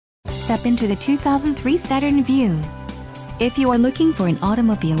step into the 2003 Saturn Vue. If you are looking for an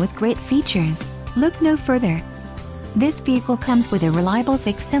automobile with great features, look no further. This vehicle comes with a reliable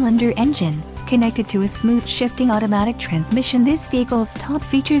 6-cylinder engine, connected to a smooth shifting automatic transmission. This vehicle's top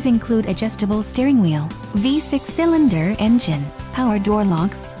features include adjustable steering wheel, V6-cylinder engine, power door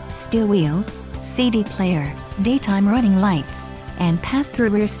locks, steel wheel, CD player, daytime running lights, and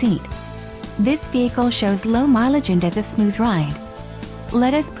pass-through rear seat. This vehicle shows low mileage and has a smooth ride.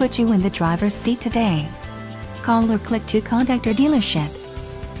 Let us put you in the driver's seat today. Call or click to contact our dealership.